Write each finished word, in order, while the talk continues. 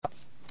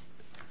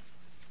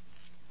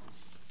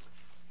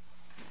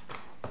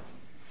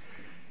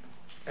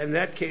And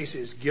that case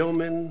is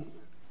Gellman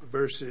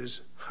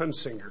versus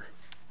Hunsinger.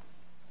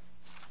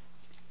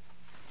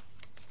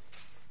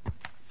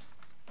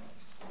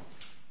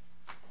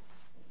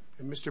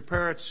 And Mr.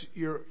 Peretz,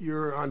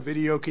 you're on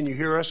video. Can you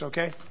hear us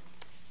okay?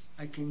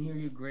 I can hear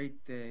you great,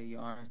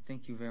 Your Honor.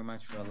 Thank you very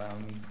much for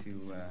allowing me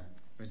to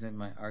present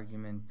my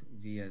argument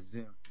via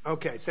Zoom.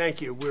 Okay,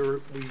 thank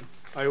you.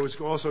 I was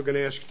also going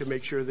to ask you to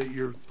make sure that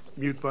your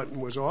mute button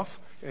was off,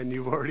 and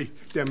you've already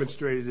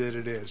demonstrated that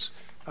it is.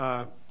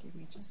 Give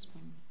me just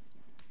one.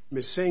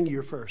 Ms. Singh,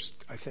 you're first,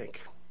 I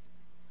think.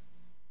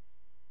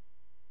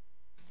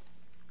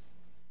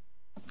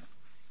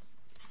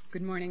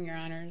 Good morning, Your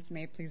Honors.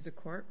 May it please the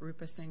Court.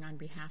 Rupa Singh on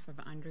behalf of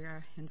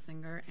Andrea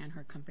Hunsinger and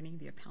her company,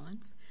 the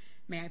appellants.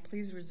 May I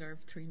please reserve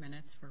 3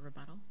 minutes for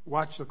rebuttal?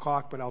 Watch the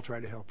clock, but I'll try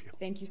to help you.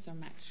 Thank you so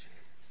much.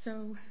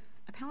 So,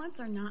 appellants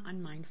are not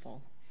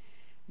unmindful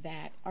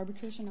that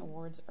arbitration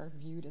awards are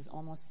viewed as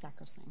almost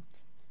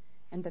sacrosanct,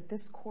 and that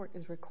this Court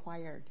is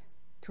required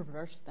to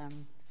reverse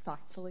them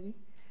thoughtfully,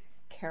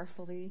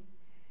 carefully,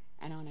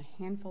 and on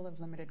a handful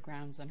of limited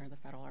grounds under the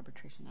Federal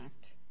Arbitration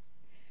Act.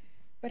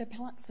 But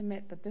appellants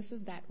submit that this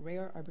is that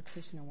rare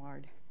arbitration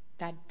award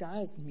that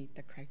does meet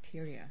the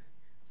criteria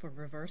for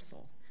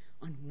reversal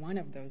on one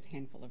of those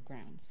handful of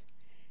grounds,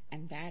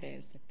 and that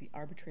is that the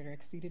arbitrator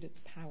exceeded its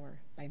power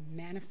by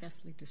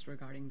manifestly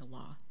disregarding the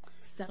law,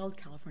 settled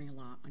California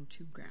law on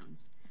 2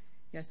 grounds.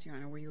 Yes, Your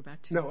Honor, were you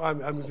about to? No, I'm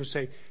going to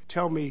say,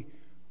 tell me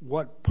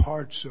what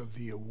parts of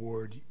the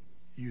award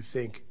you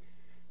think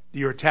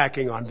you're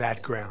attacking on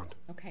that ground.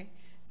 Okay,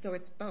 so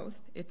it's both.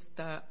 It's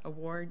the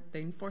award, the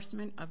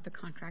enforcement of the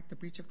contract, the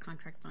breach of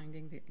contract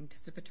finding, the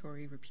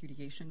anticipatory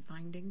repudiation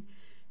finding,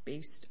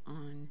 based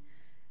on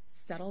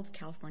settled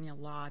California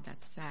law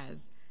that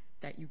says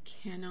that you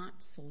cannot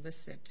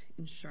solicit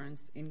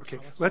insurance in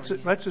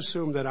California. Let's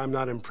assume that I'm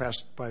not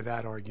impressed by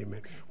that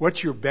argument.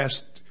 What's your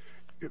best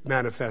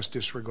manifest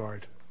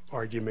disregard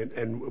argument,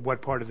 and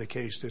what part of the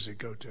case does it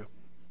go to?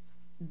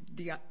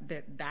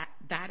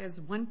 That is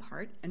one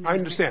part. And I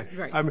understand.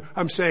 Right.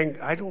 I'm saying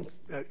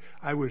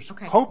I was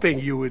hoping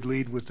you would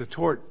lead with the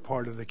tort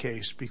part of the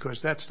case,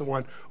 because that's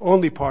the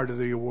only part of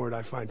the award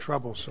I find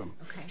troublesome.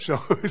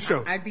 Okay.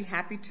 So I'd be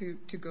happy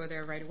to go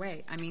there right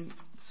away. I mean,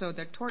 so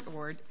the tort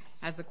award,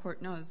 as the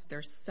Court knows,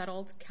 there's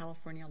settled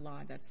California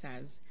law that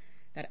says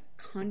that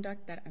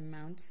conduct that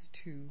amounts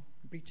to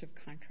breach of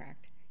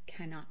contract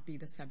cannot be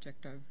the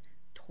subject of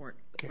tort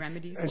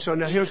remedies. And so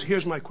now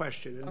here's my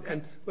question. Okay.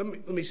 And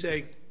let me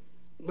say,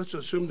 let's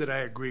assume that I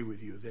agree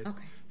with you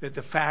that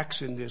the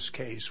facts in this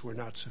case were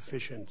not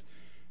sufficient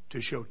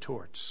to show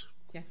torts.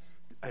 Yes.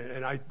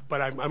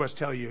 But I must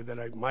tell you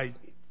that my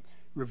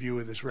review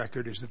of this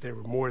record is that they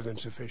were more than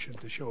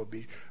sufficient to show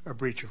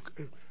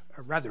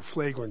a rather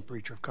flagrant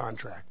breach of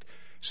contract.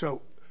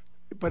 So,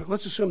 but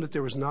let's assume that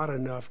there was not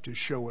enough to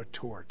show a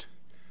tort.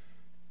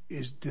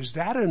 Is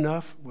that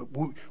enough?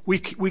 We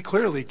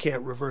clearly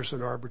can't reverse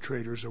an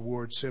arbitrator's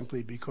award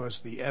simply because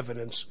the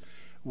evidence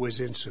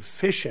was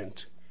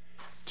insufficient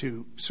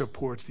to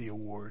support the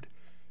award.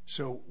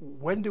 So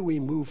when do we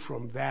move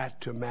from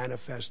that to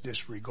manifest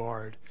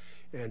disregard,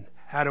 and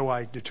how do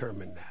I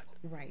determine that?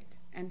 Right.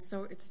 And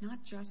so it's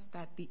not just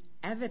that the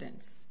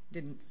evidence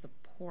didn't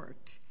support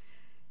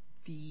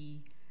the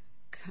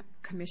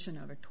commission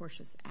of a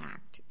tortious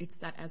act. It's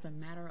that as a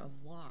matter of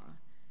law,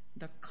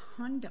 the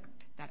conduct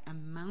that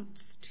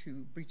amounts to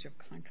breach of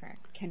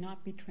contract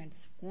cannot be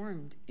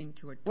transformed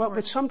into a tort. Well,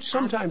 but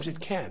sometimes it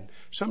can.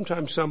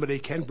 Sometimes somebody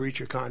can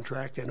breach a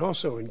contract and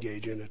also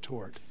engage in a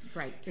tort.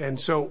 Right.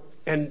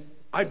 And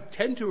I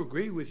tend to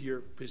agree with your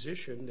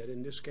position that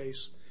in this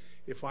case,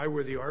 if I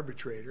were the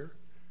arbitrator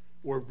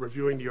or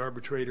reviewing the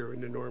arbitrator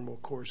in the normal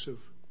course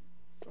of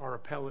our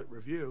appellate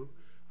review,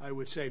 I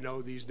would say,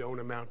 no, these don't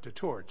amount to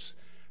torts.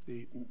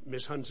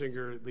 Ms.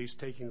 Hunsinger, at least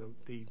taking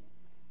the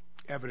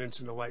evidence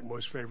in the light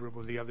most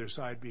favorable to the other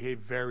side,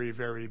 behaved very,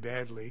 very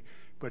badly,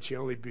 but she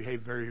only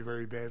behaved very,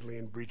 very badly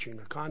in breaching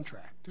a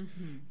contract.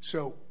 Mm-hmm.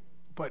 So,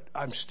 but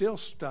I'm still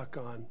stuck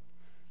on,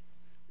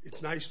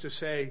 it's nice to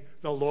say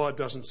the law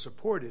doesn't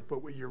support it,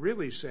 but what you're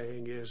really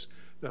saying is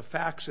the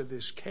facts of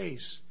this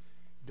case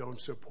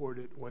don't support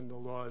it when the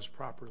law is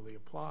properly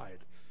applied.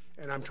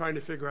 And I'm trying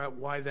to figure out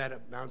why that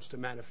amounts to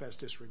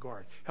manifest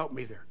disregard. Help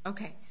me there.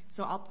 Okay.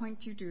 So I'll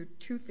point you to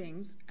 2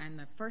 things, and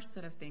the first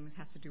set of things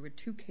has to do with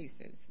 2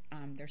 cases.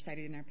 They're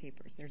cited in our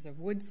papers. There's a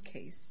Woods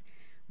case,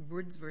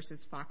 Woods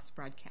versus Fox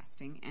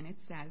Broadcasting, and it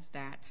says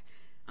that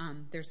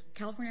there's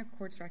California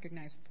courts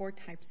recognize 4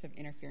 types of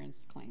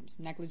interference claims: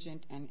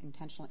 negligent and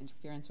intentional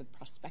interference with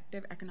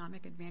prospective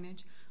economic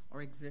advantage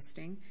or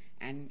existing,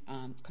 and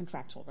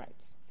contractual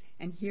rights.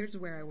 And here's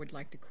where I would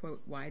like to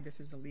quote why this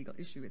is a legal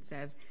issue. It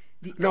says,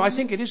 I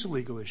think it is a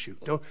legal issue.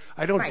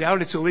 I don't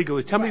doubt it's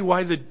illegal. Tell me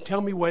why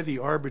the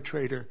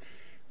arbitrator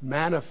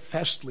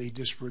manifestly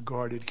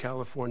disregarded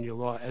California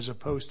law as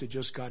opposed to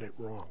just got it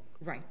wrong.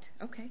 Right.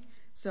 Okay.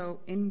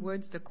 So in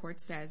Woods, the court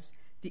says,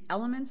 the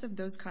elements of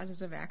those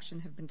causes of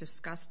action have been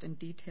discussed and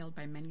detailed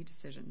by many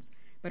decisions,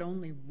 but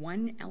only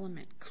one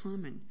element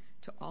common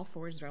to all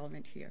 4 is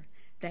relevant here,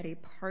 that a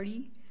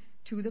party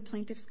to the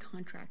plaintiff's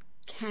contract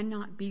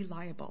cannot be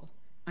liable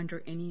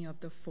under any of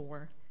the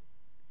 4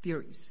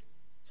 theories.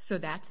 So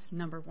that's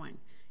number one.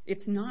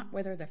 It's not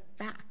whether the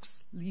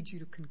facts lead you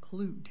to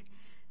conclude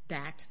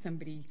that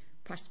somebody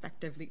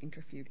prospectively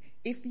interfered.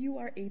 If you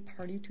are a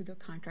party to the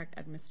contract,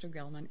 as Mr.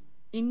 Gellman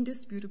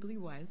indisputably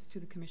was to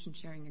the commission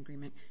sharing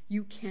agreement,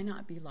 you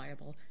cannot be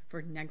liable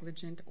for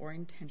negligent or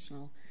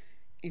intentional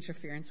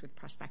interference with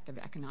prospective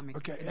economic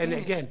advantage. And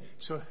again,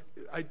 so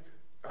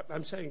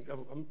I'm saying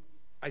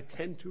I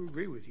tend to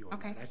agree with you on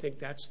that. I think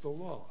that's the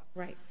law.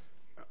 Right.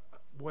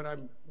 What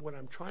I'm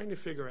trying to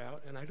figure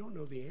out, and I don't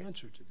know the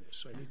answer to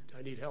this,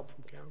 I need help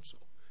from counsel,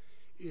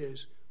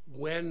 is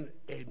when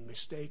a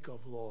mistake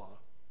of law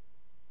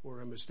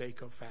or a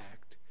mistake of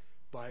fact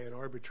by an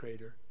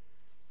arbitrator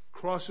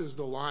crosses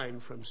the line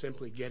from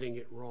simply getting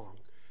it wrong.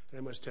 And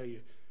I must tell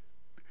you,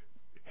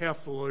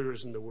 half the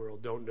lawyers in the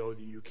world don't know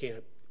that you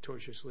can't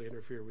tortiously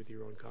interfere with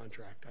your own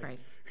contract. Right.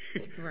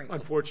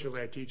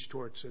 Unfortunately, I teach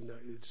torts, and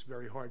it's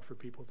very hard for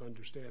people to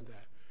understand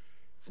that.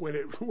 When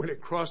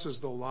it crosses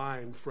the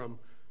line from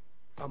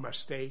a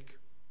mistake,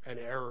 an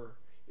error,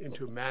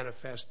 into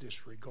manifest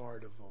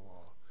disregard of the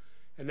law.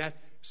 And that,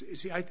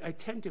 see, I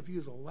tend to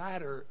view the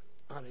latter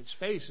on its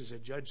face as a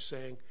judge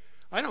saying,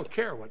 I don't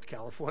care what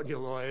California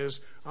law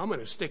is, I'm going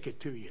to stick it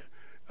to you.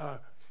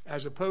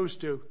 As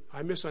opposed to,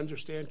 I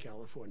misunderstand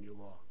California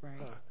law. Right.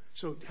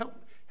 So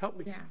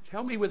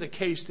help me with a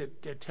case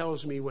that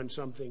tells me when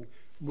something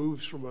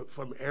moves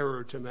from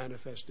error to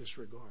manifest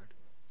disregard.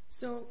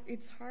 So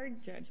it's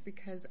hard, Judge,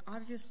 because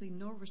obviously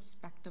no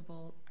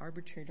respectable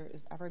arbitrator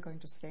is ever going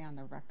to say on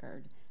the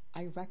record,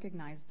 I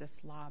recognize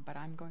this law, but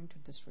I'm going to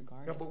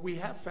disregard it. But we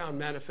have found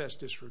manifest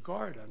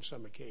disregard on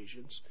some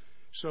occasions.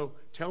 So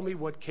tell me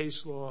what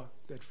case law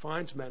that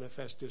finds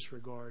manifest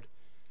disregard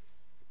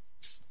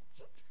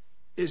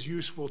is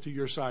useful to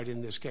your side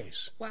in this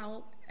case.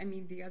 Well, I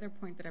mean, the other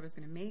point that I was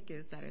going to make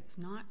is that it's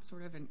not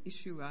sort of an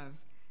issue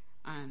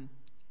of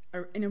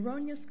an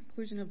erroneous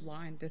conclusion of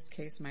law in this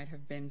case might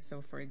have been,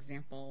 so for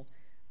example,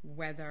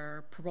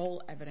 whether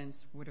parole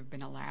evidence would have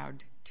been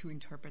allowed to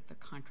interpret the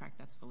contract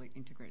that's fully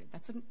integrated.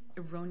 That's an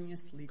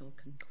erroneous legal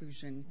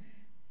conclusion,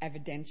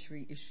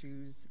 evidentiary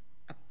issues,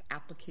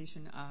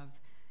 application of,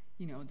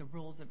 the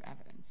rules of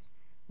evidence.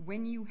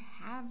 When you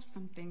have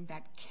something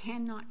that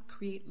cannot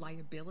create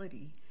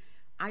liability,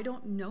 I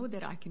don't know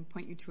that I can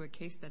point you to a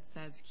case that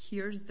says,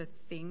 here's the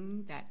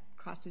thing that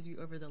crosses you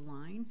over the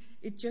line.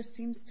 It just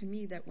seems to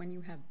me that when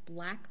you have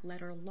black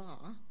letter law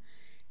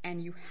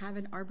and you have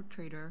an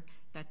arbitrator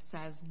that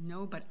says,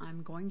 no, but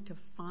I'm going to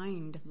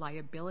find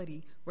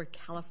liability where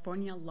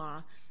California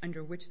law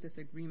under which this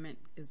agreement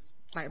is,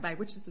 by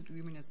which this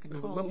agreement is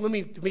controlled. Let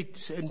me,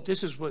 and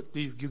this is what,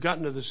 you got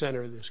into the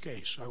center of this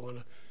case. I want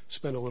to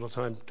spend a little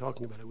time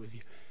talking about it with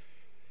you.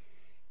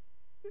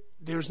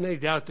 There's no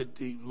doubt that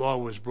the law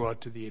was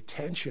brought to the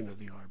attention of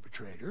the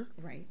arbitrator.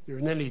 Right.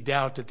 There's any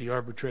doubt that the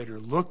arbitrator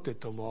looked at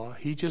the law.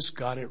 He just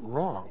got it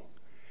wrong.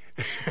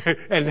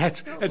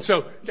 and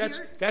so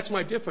that's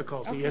my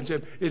difficulty.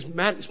 Okay.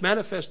 And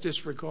manifest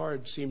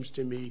disregard seems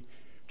to me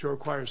to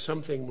require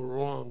something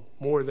wrong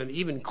more than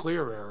even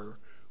clear error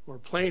or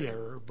plain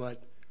error,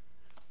 but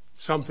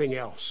something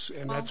else.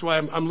 And that's why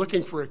I'm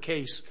looking for a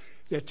case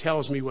that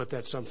tells me what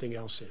that something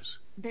else is.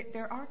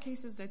 There are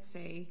cases that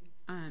say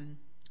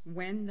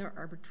when the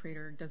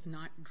arbitrator does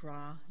not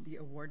draw the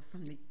award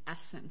from the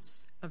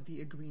essence of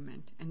the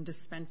agreement and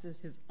dispenses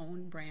his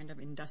own brand of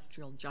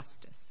industrial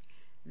justice,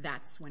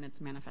 that's when it's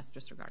manifest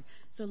disregard.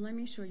 So let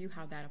me show you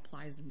how that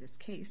applies in this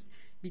case,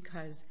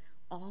 because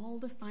all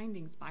the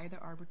findings by the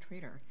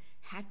arbitrator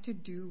had to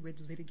do with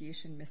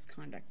litigation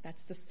misconduct.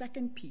 That's the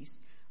second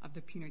piece of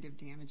the punitive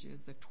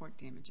damages, the tort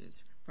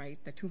damages,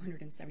 right? The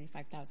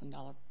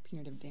 $275,000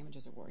 punitive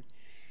damages award.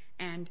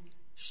 And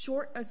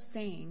short of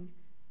saying,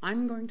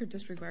 I'm going to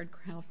disregard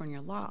California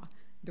law,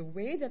 the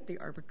way that the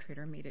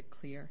arbitrator made it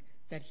clear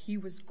that he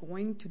was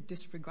going to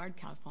disregard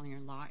California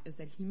law is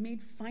that he made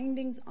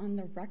findings on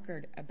the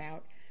record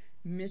about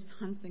Ms.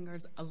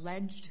 Hunsinger's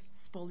alleged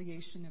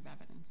spoliation of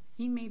evidence.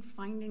 He made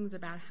findings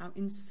about how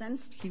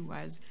incensed he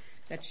was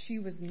that she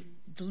was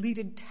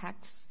deleted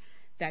texts,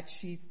 that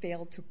she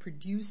failed to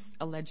produce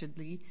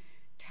allegedly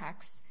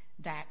texts,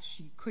 that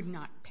she could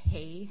not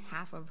pay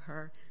half of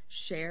her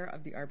share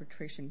of the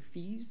arbitration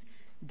fees,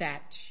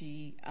 that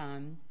she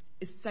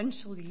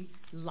essentially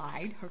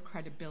lied, her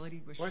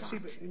credibility was shot. See,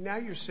 but now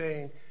you're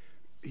saying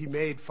he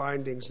made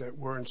findings that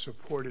weren't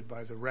supported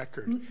by the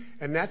record,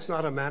 and that's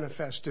not a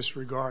manifest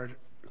disregard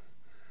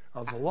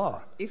of the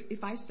law.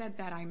 If I said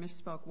that, I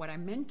misspoke. What I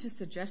meant to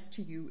suggest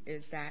to you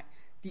is that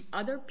the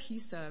other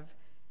piece of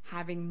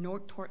having no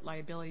tort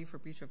liability for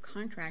breach of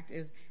contract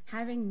is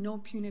having no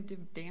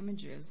punitive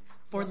damages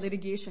for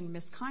litigation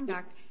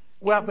misconduct.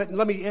 Well, but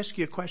let me ask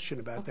you a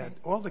question about that.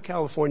 All the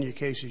California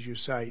cases you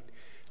cite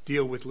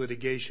deal with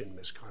litigation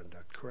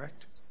misconduct,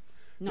 correct?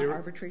 Not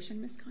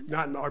arbitration misconduct?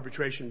 Not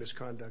arbitration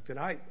misconduct. And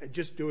I,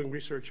 just doing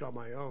research on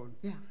my own,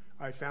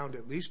 I found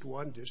at least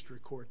one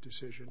district court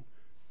decision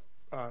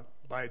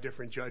by a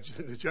different judge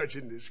than the judge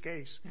in this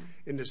case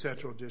in the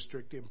Central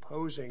District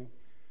imposing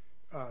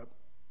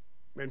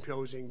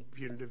imposing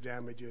punitive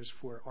damages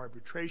for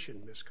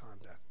arbitration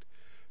misconduct.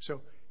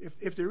 So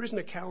if there isn't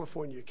a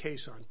California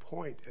case on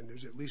point, and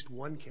there's at least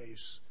one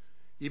case,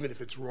 even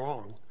if it's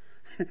wrong,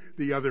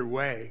 the other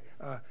way,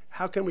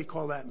 how can we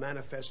call that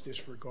manifest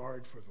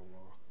disregard for the law?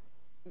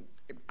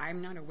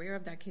 I'm not aware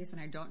of that case, and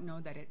I don't know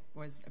that it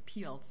was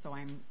appealed, so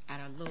I'm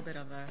at a little bit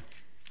of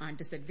a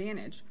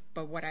disadvantage.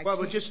 But what I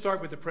we'll just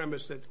start with the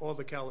premise that all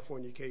the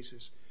California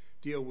cases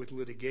deal with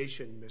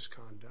litigation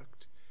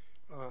misconduct.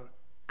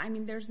 I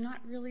mean, there's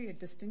not really a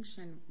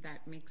distinction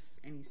that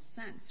makes any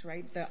sense,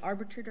 right? The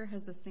arbitrator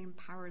has the same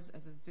powers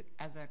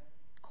as a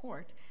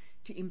court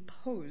to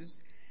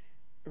impose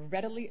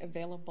readily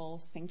available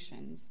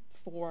sanctions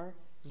for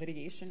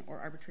litigation or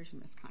arbitration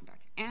misconduct.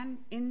 And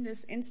in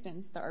this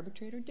instance, the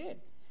arbitrator did.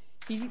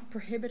 He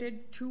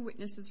prohibited 2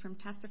 witnesses from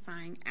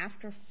testifying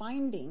after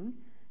finding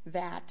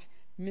that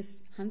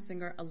Ms.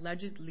 Hunsinger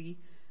allegedly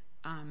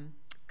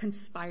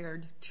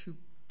conspired to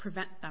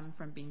prevent them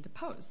from being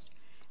deposed.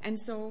 And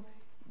so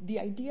the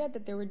idea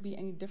that there would be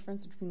any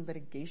difference between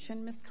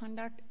litigation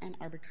misconduct and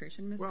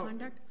arbitration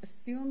misconduct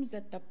assumes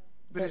that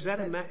But is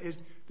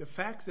the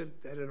fact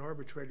that an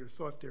arbitrator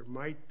thought there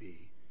might be,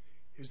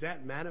 is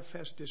that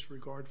manifest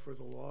disregard for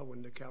the law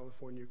when the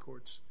California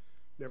courts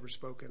never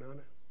spoken on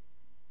it?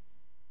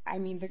 I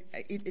mean,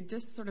 it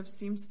just sort of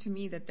seems to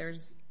me that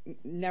there's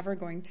never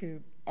going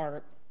to,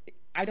 or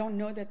I don't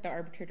know that the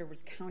arbitrator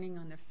was counting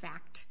on the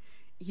fact.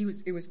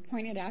 It was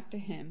pointed out to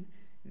him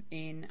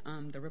in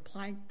the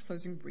reply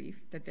closing brief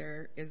that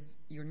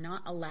you're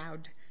not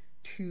allowed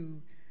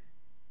to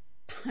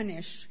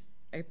punish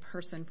a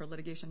person for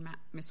litigation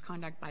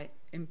misconduct by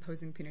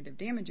imposing punitive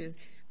damages,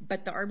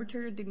 but the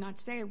arbitrator did not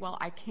say, well,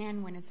 I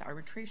can when it's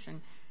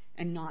arbitration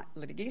and not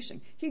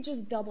litigation. He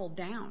just doubled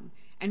down.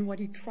 And what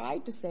he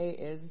tried to say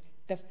is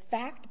the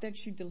fact that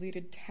she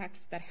deleted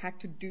texts that had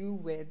to do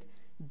with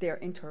their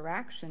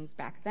interactions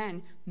back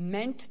then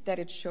meant that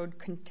it showed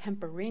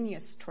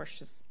contemporaneous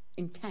tortious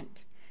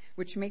intent,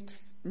 which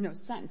makes no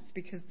sense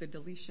because the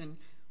deletion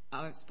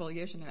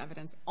spoliation of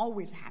evidence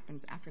always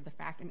happens after the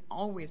fact and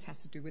always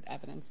has to do with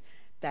evidence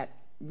that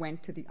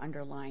went to the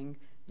underlying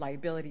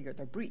liability or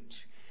the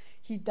breach.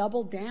 He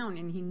doubled down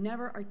and he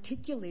never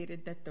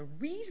articulated that the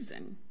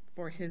reason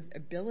for his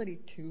ability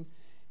to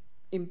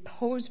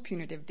impose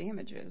punitive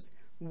damages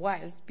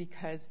was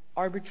because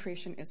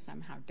arbitration is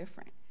somehow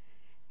different.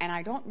 And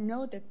I don't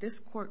know that this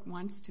court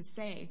wants to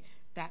say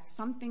that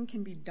something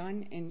can be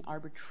done in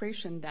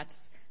arbitration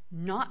that's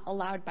not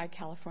allowed by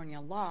California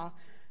law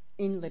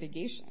in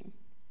litigation.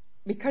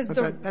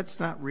 But that's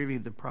not really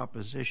the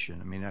proposition.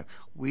 I mean,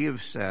 we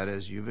have set,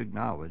 as you've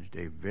acknowledged,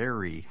 a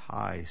very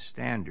high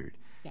standard.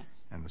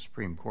 Yes. And the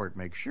Supreme Court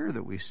makes sure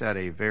that we set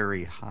a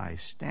very high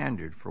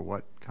standard for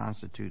what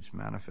constitutes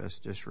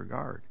manifest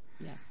disregard.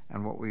 Yes.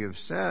 And what we have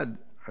said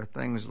are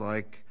things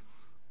like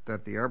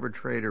that the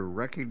arbitrator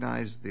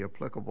recognized the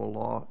applicable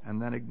law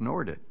and then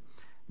ignored it.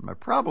 My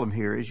problem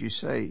here is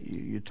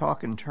you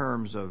talk in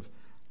terms of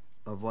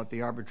what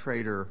the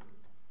arbitrator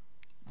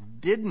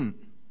didn't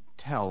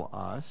tell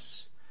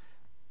us,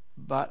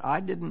 but I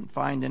didn't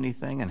find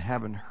anything and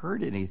haven't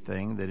heard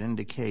anything that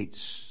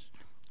indicates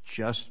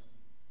just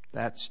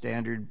that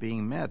standard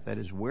being met. That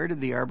is, where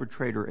did the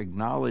arbitrator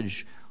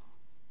acknowledge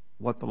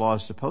what the law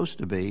is supposed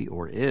to be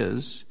or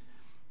is,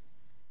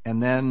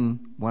 and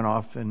then went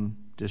off and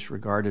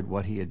disregarded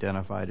what he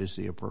identified as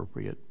the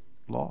appropriate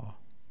law?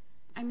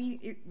 I mean,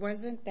 it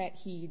wasn't that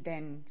he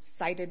then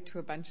cited to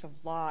a bunch of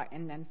law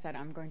and then said,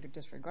 I'm going to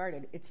disregard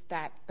it. It's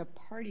that the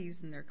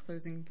parties in their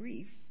closing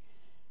brief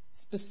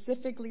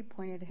specifically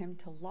pointed him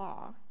to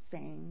law,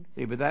 saying...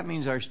 Yeah, but that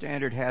means our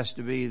standard has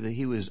to be that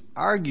he was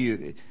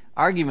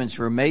arguments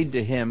were made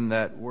to him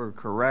that were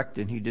correct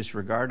and he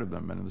disregarded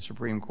them. And the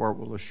Supreme Court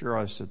will assure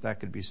us that that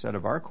could be said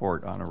of our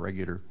court on a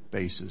regular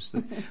basis.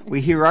 That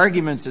we hear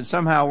arguments that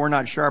somehow we're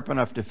not sharp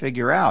enough to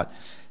figure out.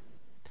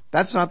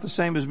 That's not the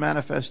same as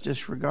manifest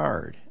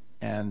disregard.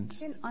 And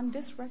on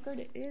this record,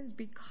 it is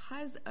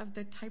because of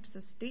the types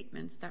of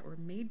statements that were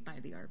made by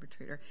the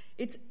arbitrator.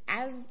 It's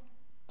as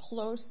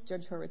close,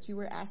 Judge Horwitz, you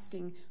were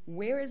asking,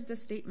 where is the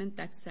statement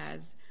that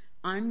says,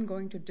 I'm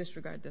going to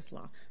disregard this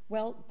law?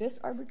 Well, this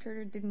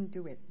arbitrator didn't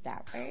do it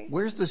that way.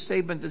 Where's the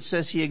statement that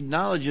says he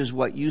acknowledges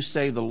what you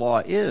say the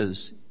law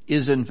is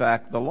in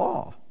fact the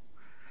law?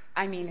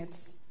 I mean,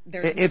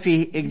 if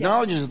he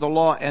acknowledges the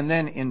law and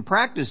then in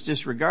practice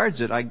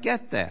disregards it, I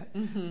get that.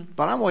 Mm-hmm.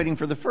 But I'm waiting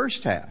for the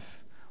first half.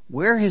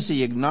 Where has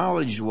he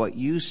acknowledged what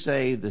you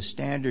say the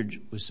standard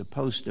was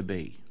supposed to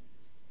be?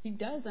 He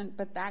doesn't,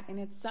 but that in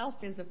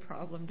itself is a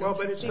problem. Well,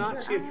 but it's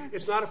not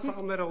a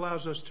problem that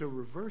allows us to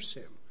reverse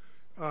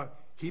him.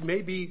 He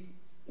may be,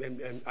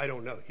 and I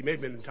don't know, he may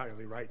have been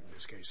entirely right in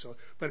this case.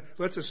 But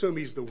let's assume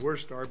he's the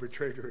worst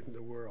arbitrator in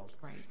the world.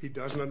 Right. He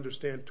doesn't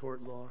understand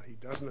tort law. He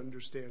doesn't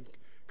understand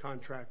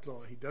contract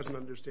law. He doesn't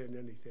understand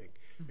anything.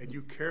 Mm-hmm. And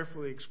you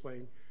carefully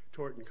explain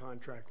tort and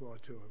contract law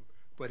to him.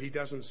 But he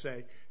doesn't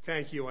say,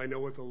 thank you, I know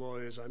what the law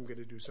is, I'm going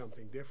to do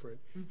something different.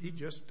 Mm-hmm. He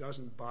just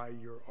doesn't buy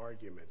your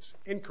arguments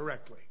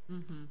incorrectly.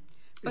 Mm-hmm.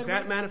 Is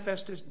that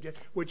manifest?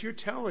 What you're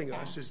telling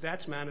us is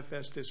that's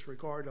manifest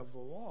disregard of the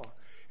law.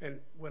 And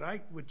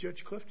what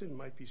Judge Clifton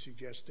might be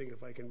suggesting,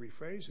 if I can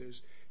rephrase,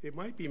 is it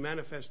might be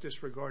manifest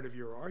disregard of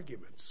your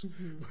arguments,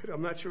 but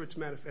I'm not sure it's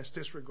manifest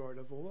disregard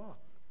of the law.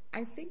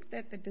 I think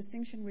that the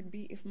distinction would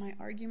be if my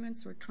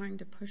arguments were trying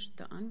to push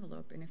the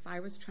envelope, and if I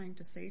was trying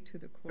to say to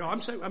the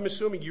court... No, I'm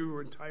assuming you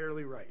were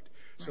entirely right.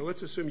 So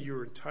let's assume you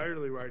were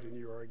entirely right in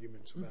your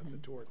arguments about the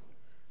tort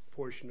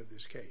portion of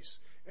this case.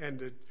 And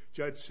the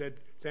judge said,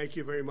 thank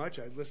you very much.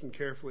 I listened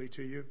carefully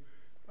to you.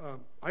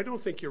 I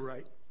don't think you're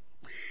right.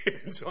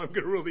 And so I'm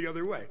going to rule the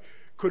other way.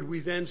 Could we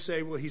then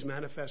say, well, he's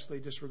manifestly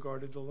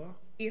disregarded the law?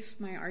 If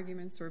my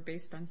arguments were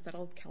based on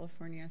settled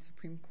California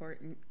Supreme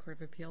Court and Court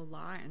of Appeal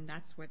law, and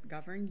that's what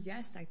governed,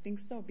 yes, I think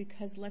so,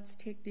 because let's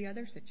take the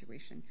other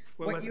situation.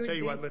 Well, let's tell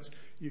you what,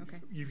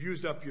 you've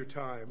used up your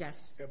time.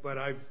 Yes.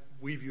 But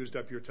we've used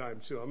up your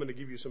time, too. I'm going to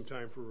give you some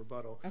time for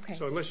rebuttal. Okay.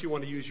 So unless you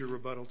want to use your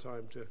rebuttal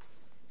time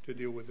to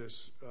deal with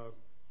this.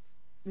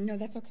 No,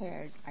 that's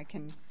okay. I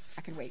can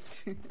wait.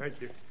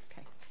 Thank you.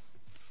 Okay.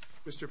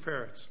 Mr.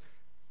 Peretz.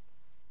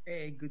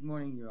 Hey, good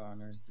morning, Your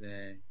Honors.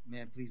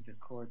 May I please the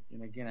court?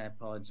 And again, I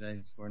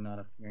apologize for not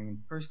appearing in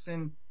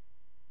person.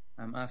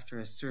 I'm after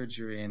a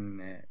surgery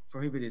and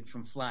prohibited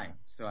from flying,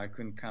 so I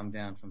couldn't come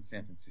down from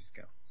San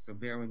Francisco. So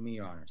bear with me,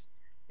 Your Honors.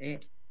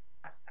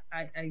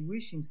 I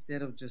wish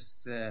instead of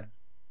just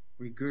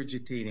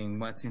regurgitating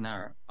what's in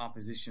our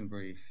opposition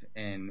brief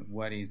and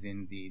what is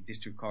in the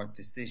district court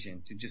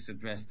decision to just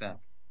address that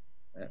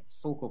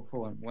focal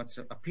point, what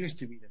appears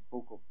to be the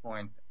focal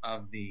point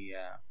of the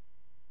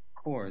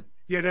court.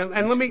 Yeah,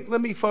 and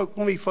let me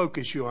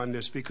focus you on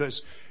this,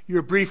 because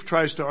your brief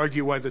tries to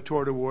argue why the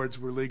tort awards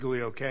were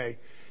legally okay,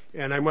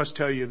 and I must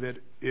tell you that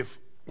if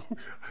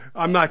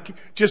I'm not,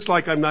 just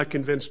like I'm not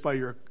convinced by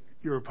your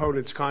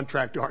opponent's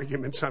contract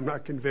arguments, I'm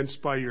not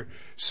convinced by your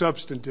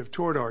substantive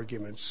tort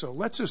arguments. So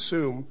let's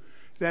assume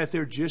that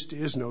there just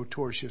is no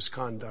tortious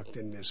conduct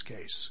in this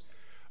case.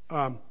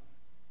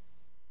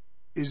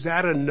 Is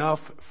that enough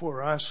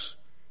for us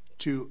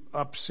to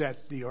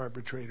upset the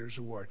arbitrator's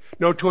award?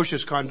 No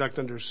tortious conduct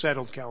under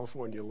settled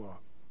California law.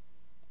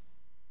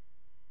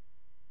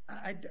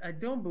 I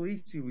don't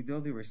believe so, with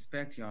all due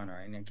respect, Your Honor.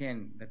 And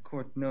again, the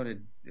court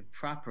noted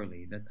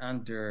properly that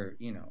under,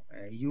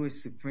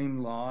 U.S.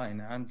 Supreme law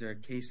and under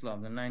case law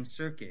of the Ninth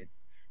Circuit,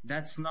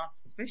 that's not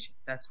sufficient.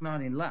 That's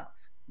not enough,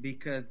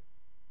 because,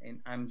 and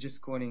I'm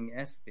just quoting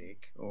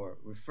SPIC or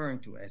referring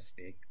to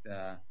SPIC,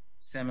 the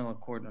seminal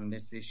court on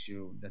this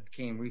issue that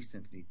came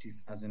recently,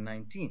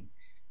 2019.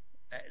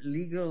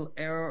 Legal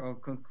error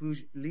or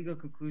legal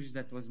conclusion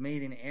that was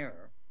made in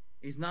error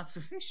is not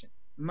sufficient.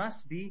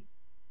 Must be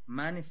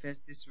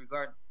manifest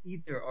disregard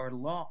either our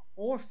law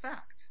or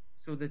facts.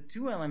 So the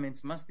two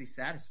elements must be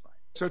satisfied.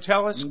 So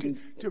tell us,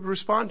 to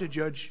respond to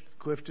Judge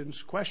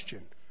Clifton's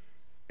question,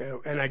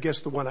 and I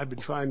guess the one I've been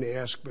trying to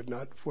ask but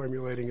not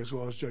formulating as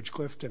well as Judge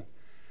Clifton,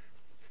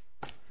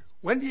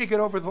 when do you get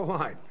over the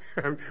line?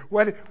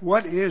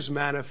 What is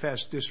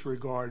manifest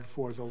disregard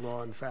for the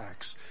law and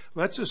facts?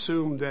 Let's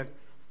assume that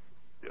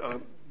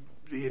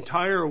the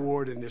entire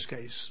award in this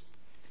case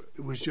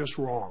was just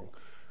wrong,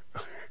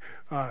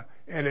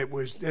 and there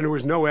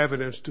was no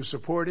evidence to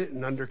support it,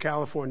 and under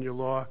California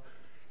law,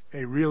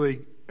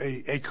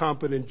 a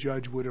competent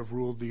judge would have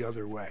ruled the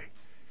other way.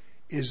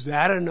 Is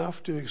that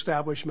enough to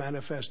establish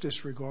manifest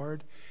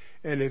disregard?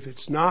 And if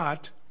it's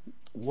not,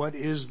 what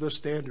is the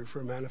standard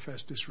for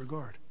manifest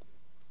disregard?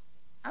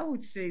 I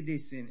would say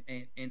this,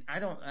 and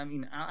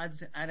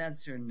I'd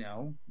answer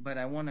no, but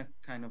I want to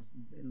kind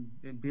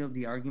of build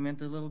the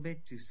argument a little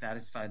bit to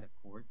satisfy the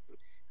court.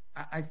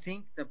 I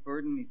think the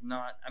burden is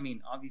not,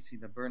 obviously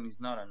the burden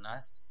is not on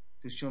us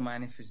to show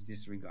manifest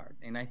disregard.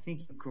 And I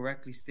think you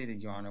correctly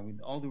stated, Your Honor,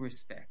 with all due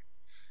respect,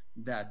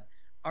 that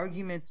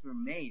arguments were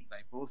made by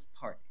both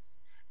parties,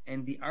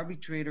 and the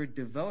arbitrator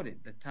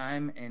devoted the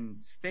time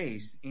and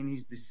space in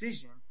his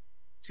decision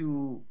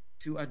to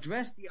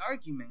address the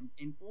argument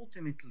and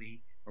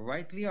ultimately,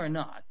 rightly or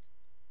not,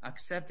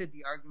 accepted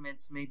the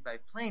arguments made by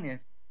plaintiff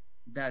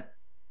that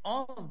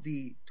all of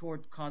the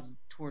tort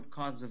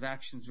causes of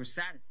actions were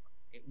satisfied.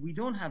 We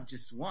don't have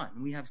just one.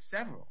 We have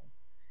several.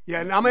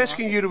 Yeah, and I'm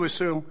asking you to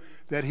assume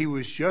that he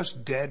was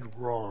just dead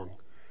wrong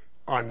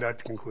on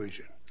that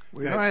conclusion.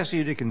 We don't ask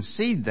you to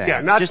concede that.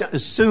 Yeah, just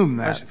assume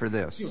that for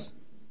this.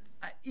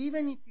 Sure.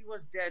 Even if he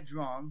was dead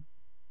wrong,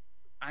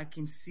 I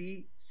can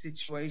see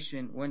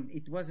situation when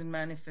it wasn't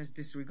manifest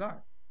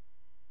disregard.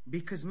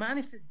 Because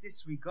manifest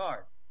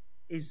disregard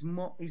is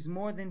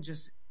more than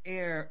just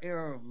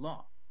error of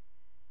law.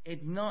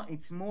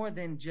 It's more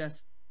than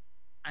just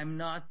I'm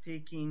not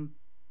taking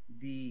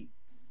the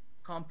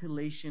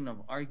compilation of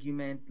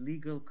argument,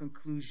 legal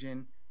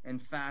conclusion,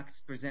 and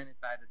facts presented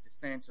by the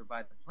defense or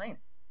by the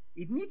plaintiff.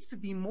 It needs to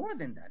be more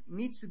than that. It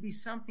needs to be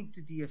something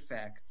to the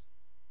effect,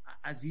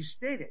 as you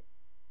stated,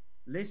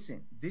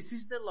 listen, this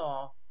is the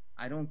law.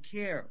 I don't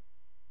care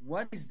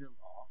what is the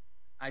law.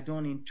 I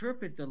don't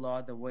interpret the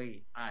law the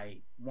way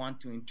I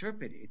want to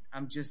interpret it.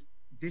 I'm just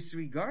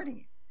disregarding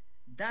it.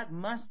 That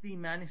must be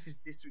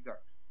manifest disregard.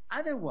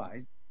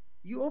 Otherwise,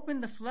 you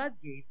open the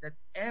floodgate that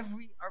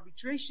every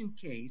arbitration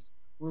case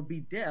will be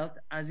dealt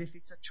as if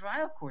it's a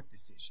trial court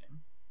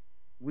decision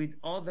with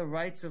all the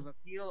rights of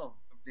appeal of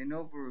de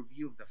novo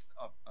review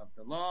of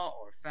the law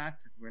or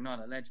facts that were not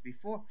alleged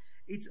before.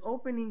 It's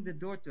opening the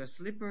door to a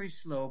slippery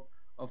slope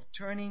of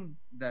turning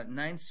the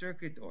Ninth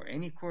Circuit or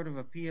any court of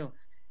appeal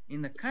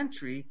in the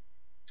country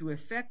to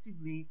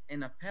effectively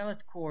an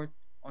appellate court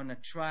on a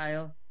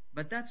trial.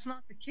 But that's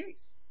not the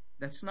case.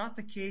 That's not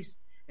the case,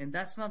 and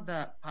that's not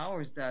the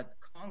powers that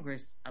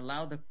Congress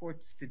allowed the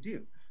courts to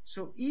do.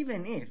 So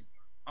even if,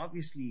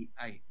 obviously,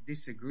 I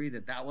disagree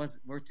that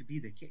were to be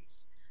the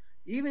case,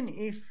 even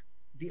if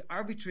the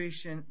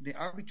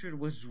arbitrator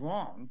was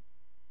wrong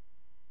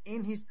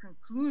in his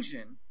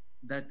conclusion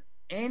that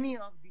any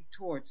of the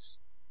torts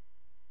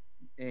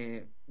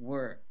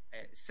were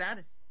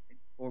satisfied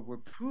or were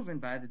proven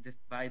by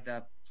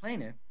the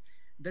plaintiff,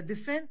 the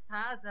defense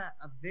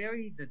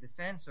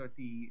or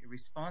the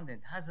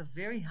respondent has a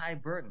very high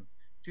burden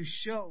to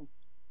show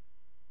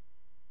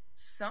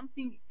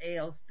something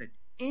else that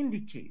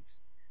indicates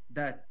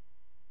that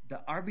the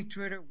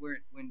arbitrator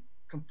went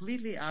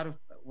completely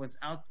was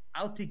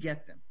out to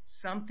get them.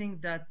 Something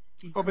that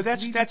he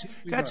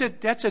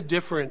that's a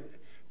different.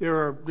 There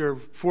are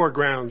four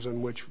grounds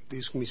on which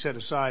these can be set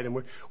aside,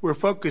 and we're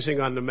focusing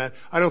on the.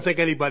 I don't think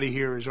anybody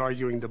here is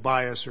arguing the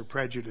bias or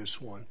prejudice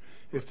one.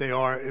 If they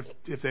are,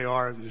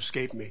 it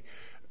escape me.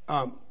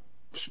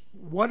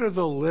 What are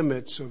the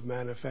limits of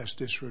manifest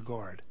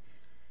disregard?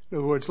 In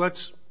other words,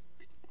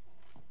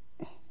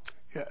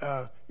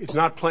 it's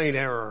not plain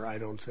error, I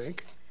don't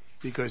think,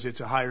 because it's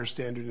a higher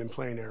standard than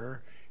plain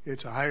error.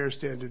 It's a higher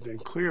standard than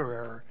clear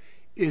error.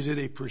 Is it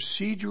a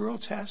procedural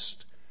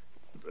test?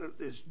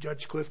 As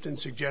Judge Clifton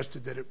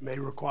suggested, that it may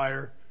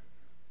require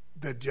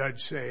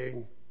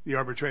the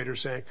arbitrator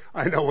saying,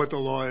 I know what the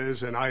law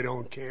is and I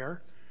don't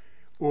care?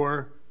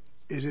 Or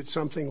is it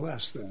something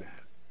less than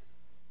that?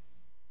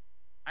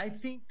 I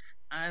think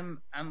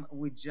I'm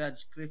with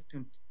Judge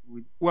Clifton.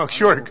 Well,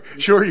 sure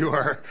you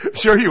are.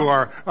 Sure you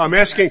are. I'm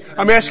asking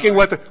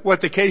what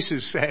the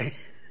cases say.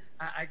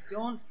 I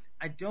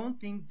don't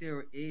think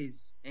there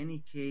is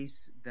any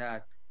case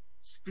that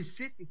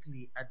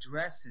specifically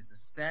addresses a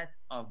set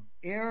of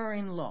error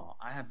in law.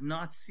 I have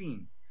not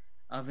seen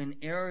of an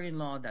error in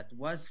law that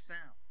was found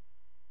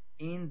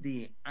in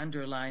the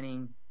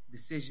underlying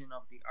decision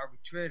of the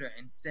arbitrator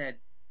and said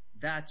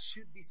that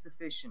should be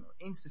sufficient or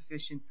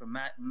insufficient for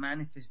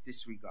manifest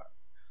disregard.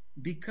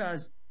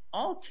 Because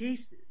all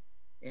cases,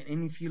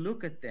 and if you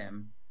look at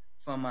them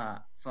from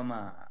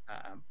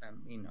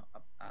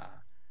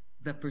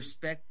the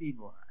perspective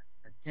or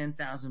a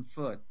 10,000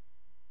 foot,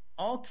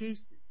 all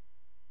cases,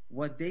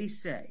 what they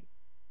say,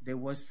 there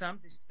was some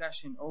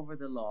discussion over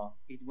the law.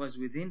 It was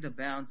within the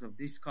bounds of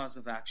this cause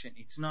of action.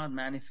 It's not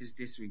manifest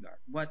disregard.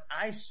 What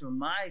I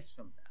surmise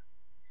from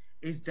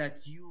that is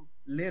that you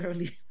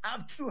literally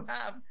have to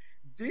have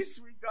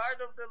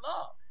disregard of the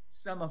law,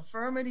 some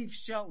affirmative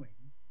showing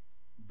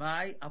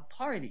by a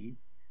party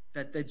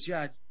that the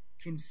judge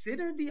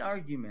considered the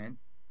argument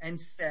and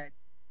said,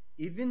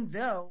 even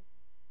though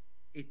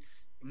it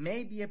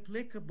may be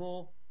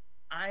applicable,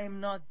 I am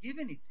not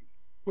giving it to you.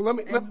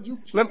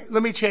 Well,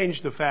 let me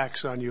change the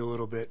facts on you a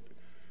little bit.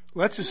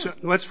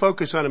 Let's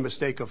focus on a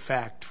mistake of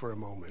fact for a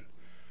moment.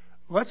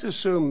 Let's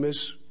assume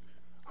Ms.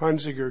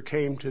 Hunsinger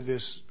came to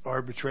this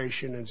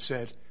arbitration and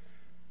said,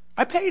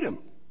 I paid him.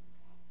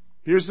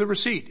 Here's the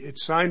receipt.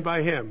 It's signed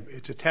by him.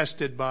 It's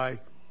attested by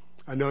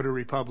a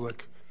notary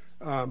public.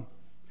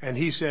 And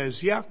he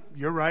says, yeah,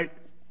 you're right.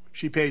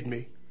 She paid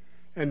me.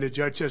 And the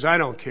judge says, I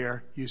don't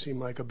care. You seem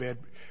like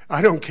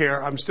I don't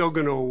care. I'm still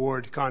going to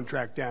award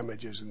contract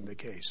damages in the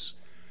case.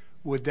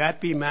 Would that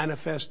be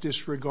manifest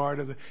disregard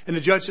of and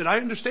the judge said, I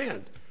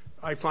understand.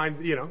 I find,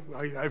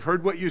 I've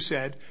heard what you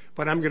said,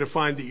 but I'm going to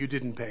find that you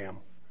didn't pay him.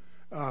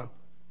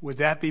 Would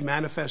that be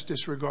manifest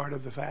disregard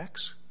of the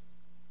facts?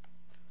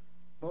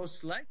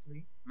 Most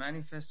likely,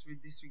 manifest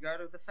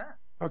disregard of the fact.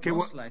 Okay,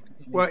 most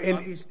likely. Well,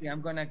 obviously,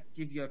 I'm going to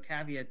give you a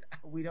caveat.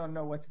 We don't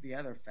know what's the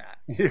other fact.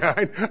 Yeah,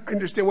 I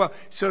understand. Well,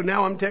 so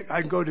now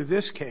I go to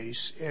this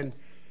case, and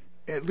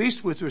at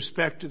least with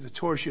respect to the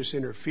tortious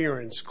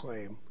interference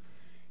claim,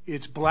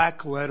 it's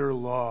black letter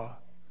law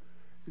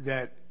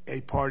that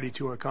a party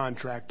to a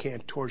contract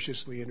can't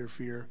tortiously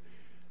interfere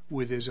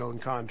with his own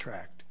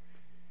contract.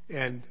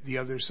 And the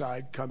other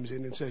side comes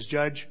in and says,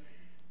 Judge,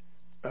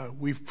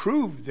 we've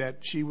proved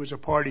that she was a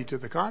party to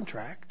the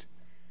contract,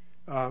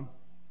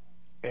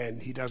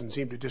 and he doesn't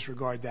seem to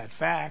disregard that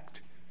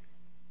fact,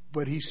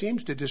 but he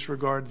seems to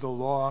disregard the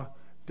law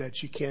that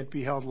she can't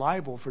be held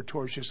liable for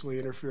tortiously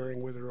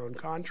interfering with her own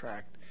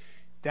contract.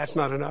 That's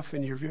not enough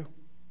in your view?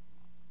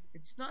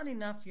 It's not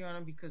enough, Your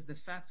Honor, because the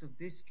facts of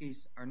this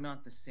case are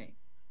not the same.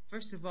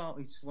 First of all,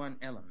 it's one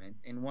element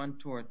and one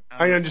tort.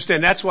 I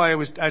understand. That's why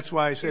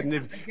I said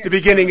in the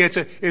beginning it's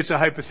a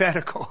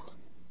hypothetical.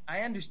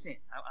 I understand.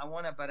 I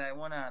want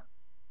to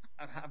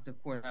have the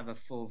court have a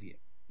full view,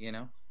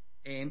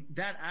 And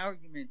that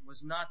argument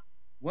was not.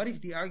 What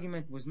if the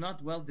argument was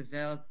not well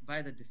developed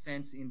by the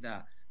defense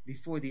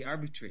before the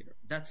arbitrator?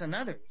 That's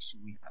another issue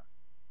we have.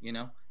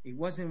 It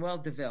wasn't well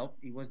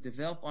developed. It was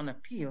developed on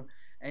appeal,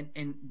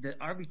 and the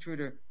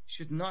arbitrator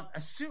should not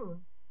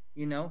assume,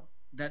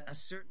 that a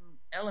certain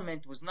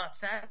element was not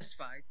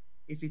satisfied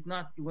if it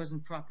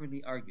wasn't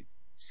properly argued.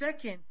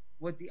 Second,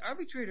 what the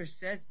arbitrator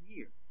says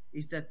here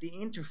is that the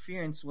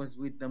interference was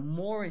with the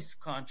Morris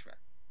contract,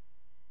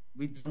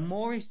 with the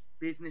Morris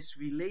business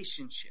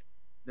relationship.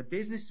 The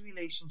business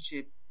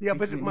relationship. Yeah,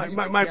 but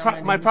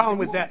my problem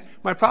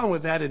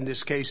with that in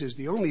this case is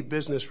the only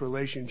business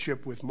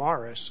relationship with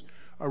Morris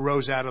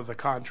arose out of the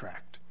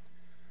contract.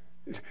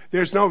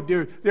 There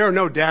are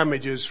no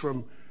damages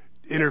from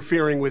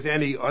interfering with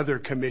any other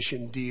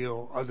commission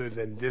deal other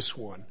than this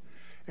one.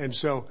 And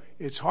so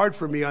it's hard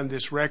for me on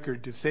this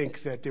record to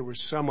think that there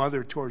was some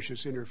other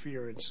tortious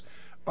interference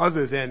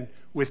other than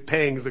with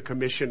paying the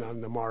commission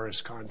on the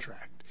Morris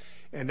contract.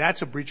 And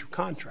that's a breach of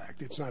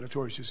contract. It's not a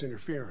tortious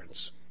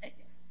interference.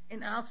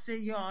 And I'll say,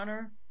 Your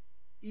Honor,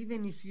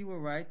 even if you were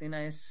right, and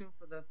I assume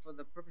for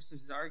the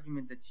purposes of the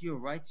argument that you're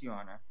right, Your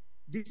Honor,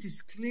 this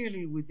is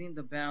clearly within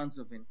the bounds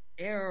of an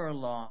error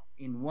law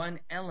in one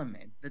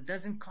element that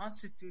doesn't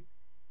constitute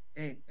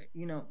a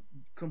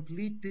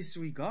complete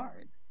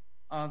disregard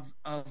of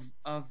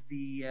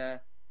the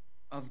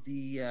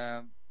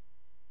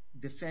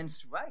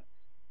defense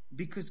rights,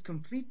 because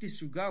complete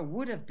disregard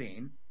would have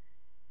been,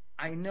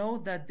 I know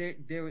that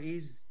there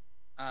is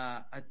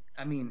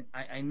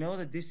I know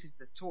that this is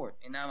the tort,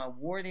 and I'm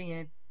awarding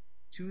it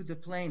to the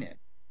plaintiff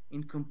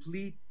in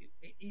complete,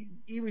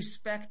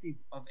 irrespective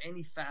of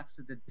any facts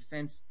that the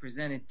defense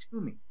presented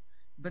to me.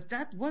 But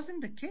that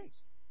wasn't the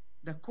case.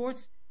 The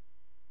courts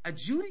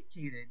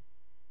adjudicated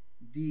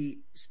the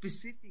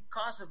specific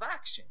cause of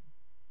action.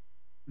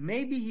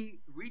 Maybe he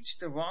reached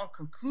the wrong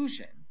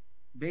conclusion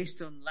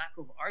based on lack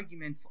of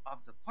argument of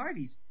the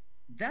parties.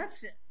 That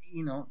is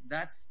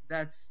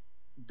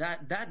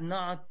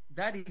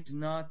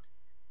not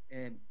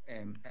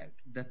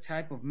the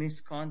type of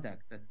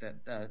misconduct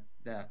that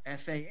the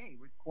FAA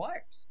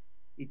requires.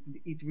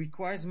 It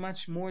requires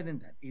much more than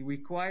that. It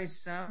requires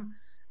some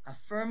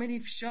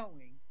affirmative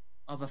showing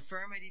of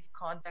affirmative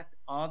conduct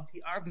of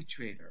the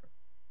arbitrator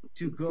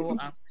to go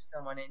after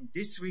someone and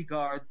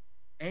disregard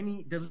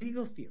the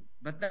legal theory.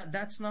 But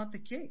that's not the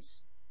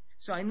case.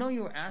 So I know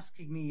you're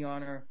asking me, Your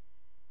Honor.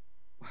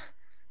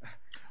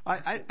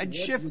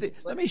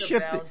 Let me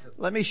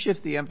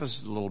shift the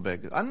emphasis a little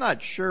bit. I'm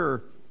not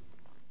sure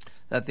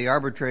that the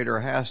arbitrator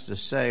has to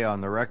say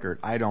on the record,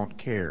 I don't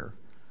care,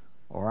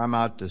 or I'm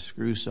out to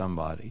screw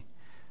somebody.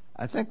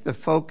 I think the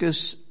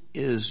focus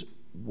is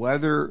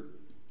whether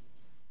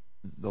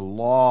the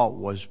law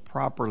was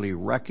properly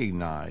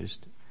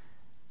recognized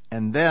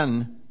and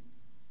then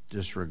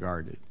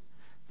disregarded.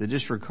 The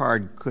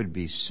disregard could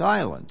be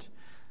silent,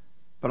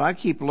 but I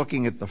keep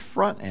looking at the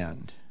front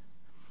end.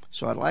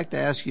 So I'd like to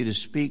ask you to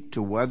speak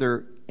to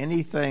whether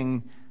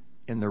anything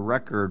in the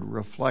record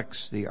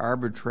reflects the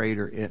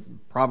arbitrator,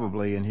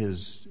 probably in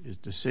his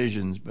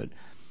decisions, but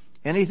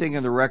anything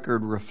in the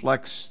record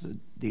reflects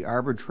the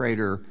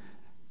arbitrator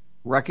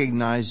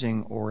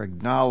recognizing or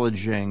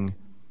acknowledging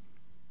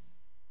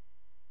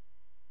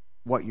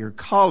what your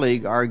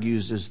colleague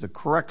argues is the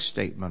correct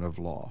statement of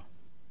law.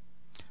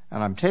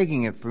 And I'm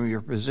taking it from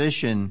your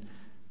position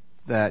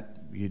that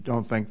you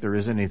don't think there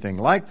is anything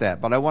like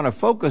that. But I want to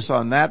focus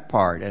on that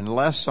part and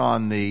less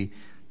on the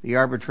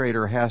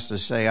arbitrator has to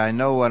say, I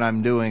know what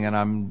I'm doing and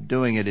I'm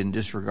doing it in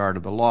disregard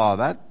of the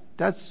law.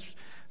 That's,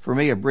 for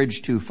me, a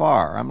bridge too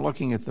far. I'm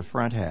looking at the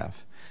front half.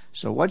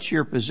 So what's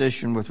your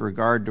position with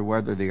regard to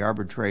whether the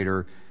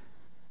arbitrator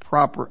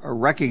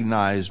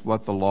recognized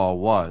what the law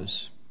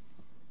was?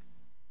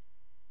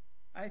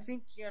 I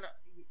think,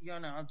 Your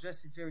Honor, I'll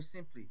address it very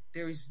simply.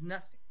 There is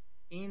nothing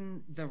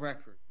in the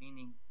record,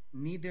 meaning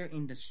neither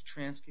in the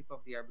transcript of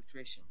the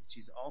arbitration, which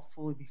is all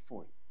fully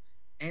before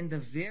you, and the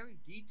very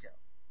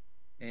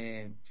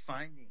detailed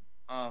finding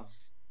of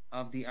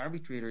the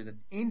arbitrator that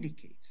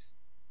indicates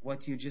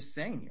what you're just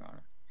saying, Your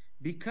Honor,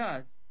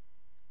 because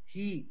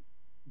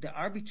the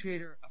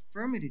arbitrator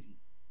affirmatively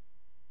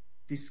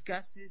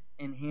discusses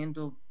and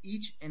handled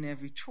each and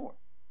every tort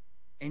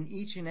and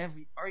each and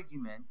every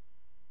argument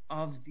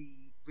of the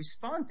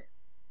respondent.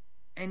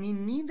 And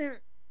in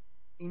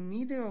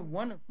neither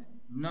one of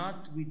them,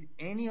 not with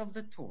any of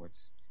the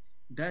torts,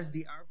 does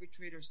the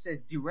arbitrator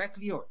says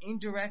directly or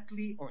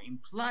indirectly or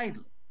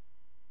impliedly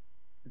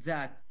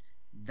that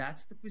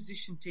that's the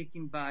position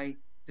taken by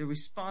the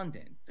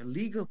respondent, the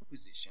legal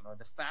position or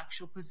the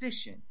factual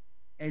position,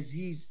 as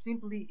he's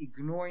simply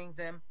ignoring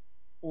them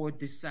or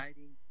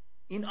deciding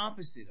in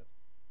opposite of it.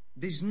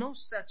 There's no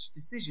such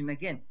decision,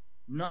 again,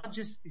 not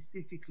just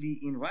specifically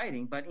in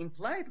writing, but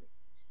impliedly.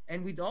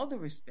 And with all the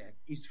respect,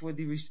 is for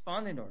the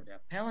respondent or the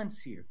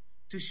appellants here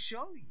to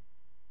show you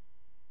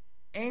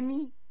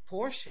any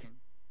portion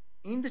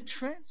in the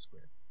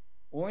transcript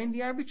or in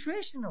the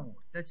arbitration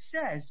award that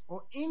says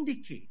or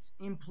indicates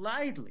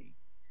impliedly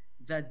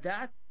that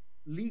that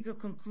legal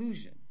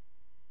conclusion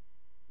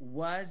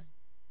was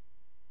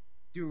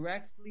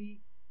directly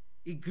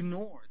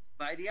ignored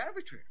by the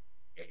arbitrator.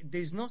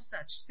 There's no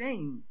such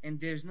saying and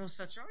there's no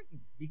such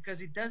argument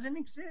because it doesn't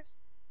exist.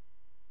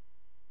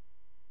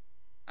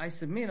 I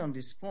submit on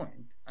this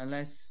point,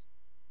 unless,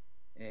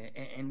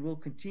 and we'll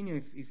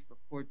continue if the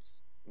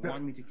courts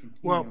want me to continue.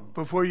 Well,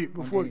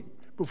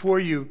 before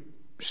you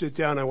sit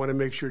down, I want to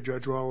make sure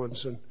Judge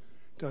Rawlinson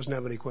doesn't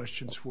have any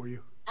questions for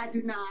you. I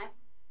do not.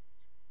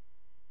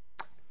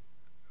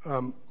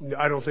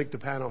 I don't think the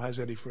panel has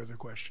any further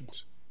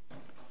questions.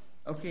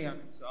 Okay,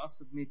 so I'll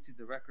submit to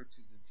the record,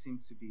 because it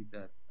seems to be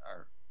that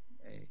our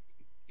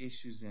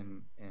issues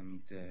and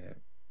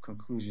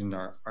conclusions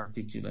are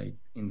articulated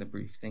in the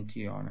brief. Thank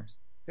you, Your Honors.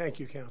 Thank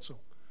you, counsel.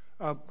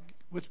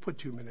 Let's put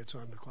 2 minutes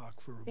on the clock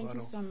for rebuttal. Thank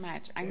you so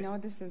much. I know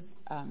this is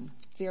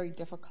very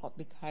difficult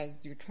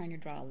because you're trying to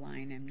draw a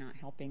line and not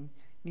helping.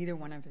 Neither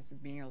one of us is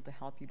being able to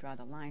help you draw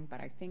the line, but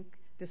I think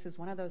this is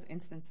one of those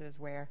instances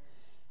where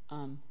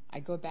I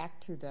go back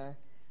to the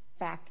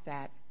fact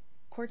that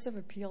courts of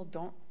appeal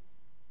don't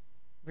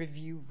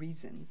review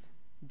reasons.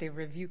 They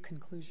review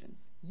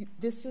conclusions.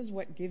 This is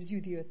what gives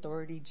you the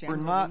authority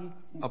generally.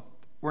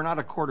 We're not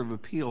a court of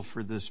appeal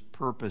for this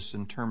purpose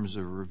in terms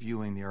of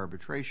reviewing the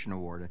arbitration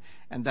award,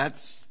 and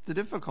that's the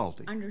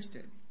difficulty.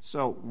 Understood.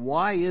 So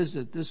why is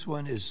it this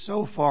one is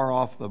so far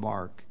off the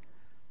mark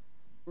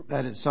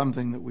that it's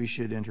something that we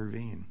should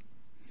intervene?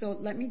 So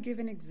let me give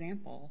an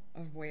example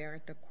of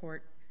where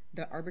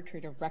the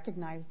arbitrator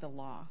recognized the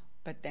law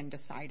but then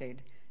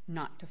decided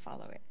not to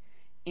follow it.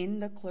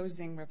 In the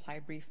closing reply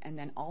brief, and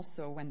then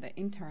also when the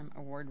interim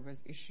award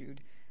was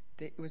issued,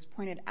 it was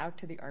pointed out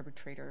to the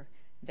arbitrator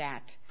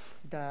that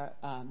the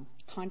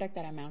conduct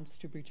that amounts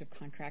to breach of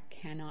contract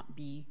cannot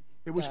be.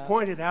 It was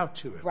pointed out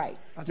to him. Right.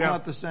 That's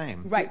not the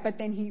same. Right, but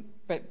then he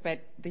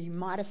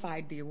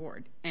modified the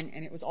award, and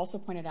it was also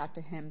pointed out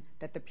to him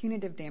that the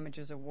punitive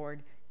damages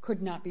award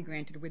could not be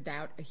granted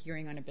without a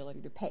hearing on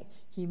ability to pay.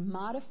 He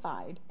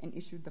modified and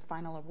issued the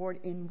final award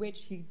in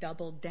which he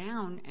doubled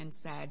down and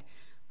said,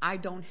 I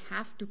don't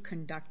have to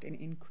conduct an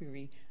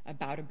inquiry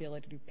about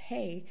ability to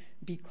pay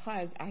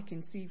because I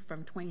can see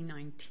from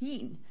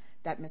 2019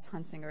 that Ms.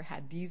 Hunsinger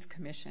had these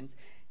commissions.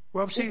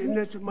 Well, see,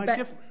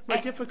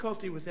 my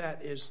difficulty with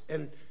that is,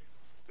 and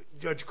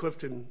Judge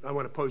Clifton, I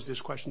want to pose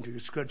this question to you,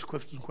 because Judge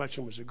Clifton's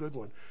question was a good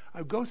one.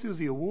 I go through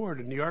the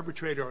award, and the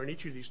arbitrator on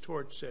each of these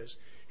torts says,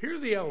 here are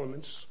the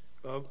elements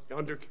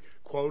under,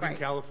 quote, in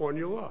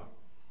California law.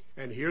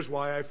 And here's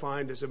why I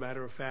find, as a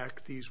matter of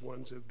fact, these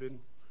ones have been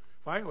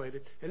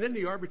violated. And then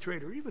the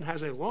arbitrator even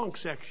has a long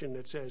section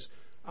that says,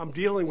 I'm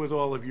dealing with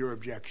all of your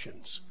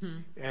objections,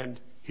 and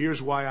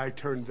here's why I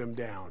turned them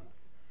down.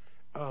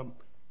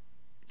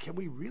 Can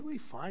we really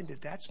find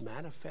that that's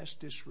manifest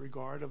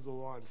disregard of the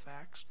law and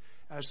facts,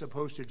 as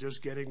opposed to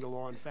just getting the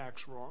law and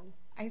facts wrong?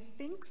 I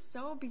think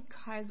so,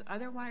 because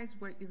otherwise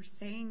what you're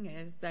saying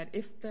is that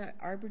if the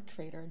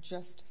arbitrator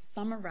just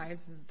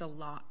summarizes the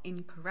law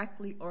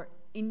incorrectly or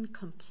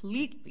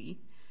incompletely,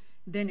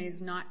 then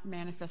is not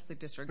manifestly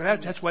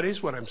disregarding.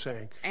 That's what I'm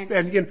saying. And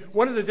again,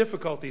 one of the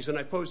difficulties, and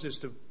I pose this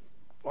to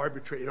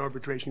in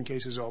arbitration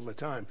cases all the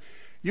time,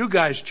 you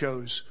guys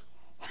chose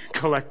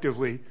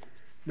collectively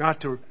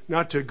not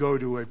to go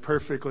to a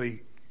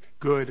perfectly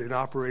good and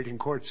operating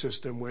court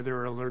system where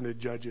there are learned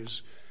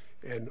judges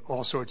and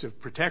all sorts of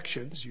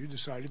protections. You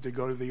decided to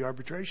go to the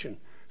arbitration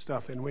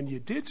stuff. And when you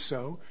did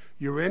so,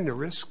 you ran the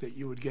risk that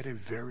you would get a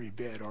very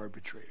bad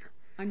arbitrator.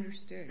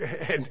 Understood.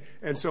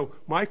 And so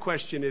my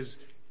question is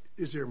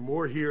there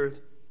more here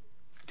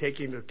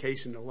taking the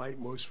case in the light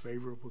most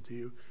favorable to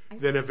you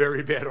than a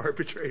very bad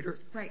arbitrator?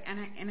 Right,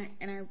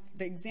 and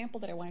the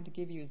example that I wanted to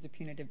give you is the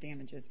punitive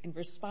damages. In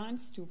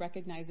response to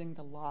recognizing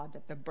the law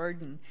that the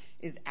burden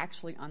is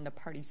actually on the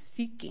party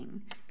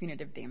seeking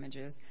punitive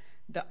damages,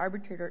 the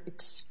arbitrator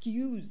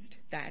excused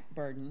that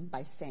burden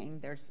by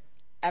saying there's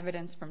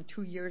evidence from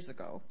 2 years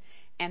ago,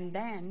 and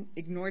then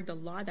ignored the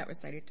law that was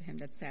cited to him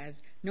that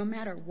says no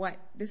matter what,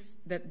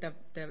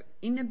 the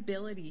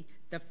inability,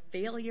 the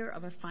failure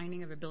of a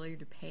finding of ability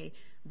to pay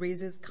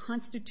raises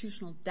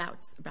constitutional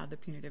doubts about the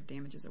punitive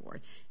damages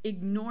award.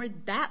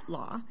 Ignored that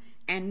law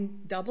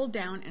and doubled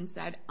down and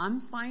said, I'm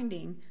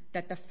finding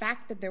that the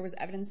fact that there was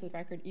evidence of the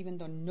record, even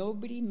though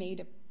nobody made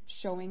a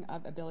showing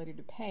of ability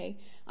to pay,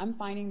 I'm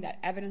finding that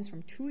evidence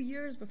from 2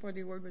 years before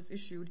the award was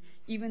issued,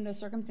 even though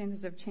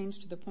circumstances have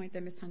changed to the point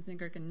that Ms.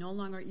 Hunsinger can no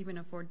longer even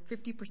afford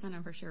 50%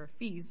 of her share of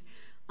fees,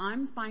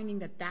 I'm finding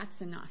that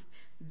that's enough.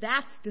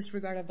 That's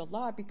disregard of the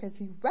law because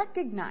he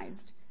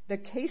recognized the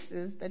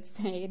cases that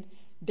said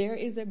there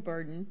is a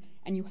burden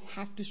and you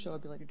have to show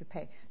ability to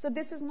pay. So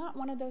this is not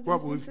one of those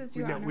instances,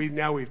 Your Honor.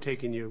 Now we've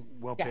taken you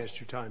well past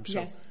your time. So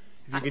yes.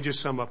 If you can just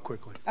sum up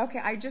quickly. Okay,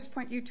 I just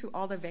point you to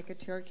all the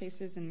vacateur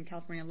cases in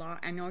California law.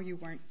 I know you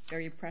weren't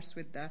very impressed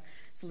with the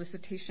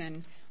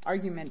solicitation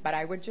argument, but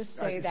I would just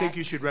say that... I think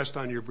you should rest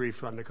on your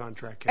brief on the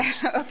contract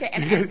case.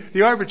 Okay.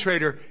 The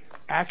arbitrator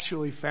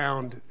actually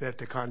found that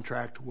the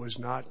contract was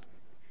not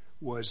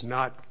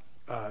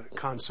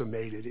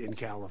consummated in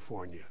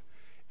California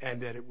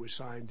and that it was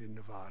signed in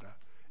Nevada.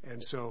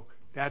 And so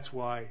that's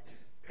why...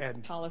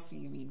 Policy,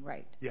 you mean,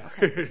 right. Yeah.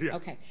 Okay.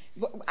 Okay.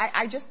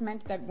 I just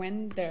meant that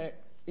when the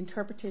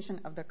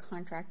interpretation of the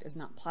contract is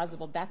not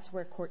plausible, that's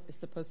where a court is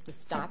supposed to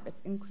stop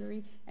its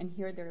inquiry. And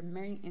here there are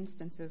many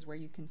instances where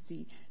you can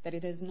see that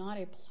it is not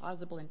a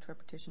plausible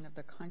interpretation of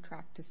the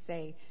contract to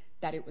say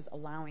that it was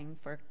allowing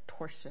for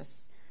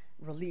tortious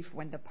relief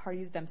when the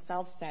parties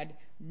themselves said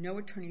no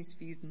attorney's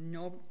fees,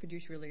 no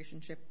fiduciary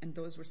relationship, and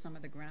those were some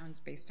of the grounds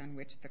based on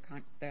which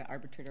the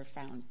arbitrator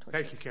found tortious.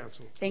 Thank you,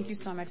 counsel. Thank you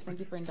so much. Thank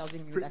you for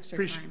indulging me with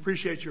extra time.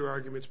 Appreciate your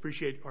arguments.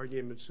 Appreciate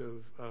arguments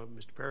of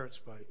Mr. Parrott's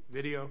by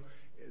video.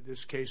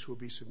 This case will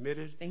be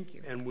submitted. Thank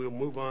you. And we'll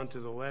move on to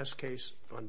the last case on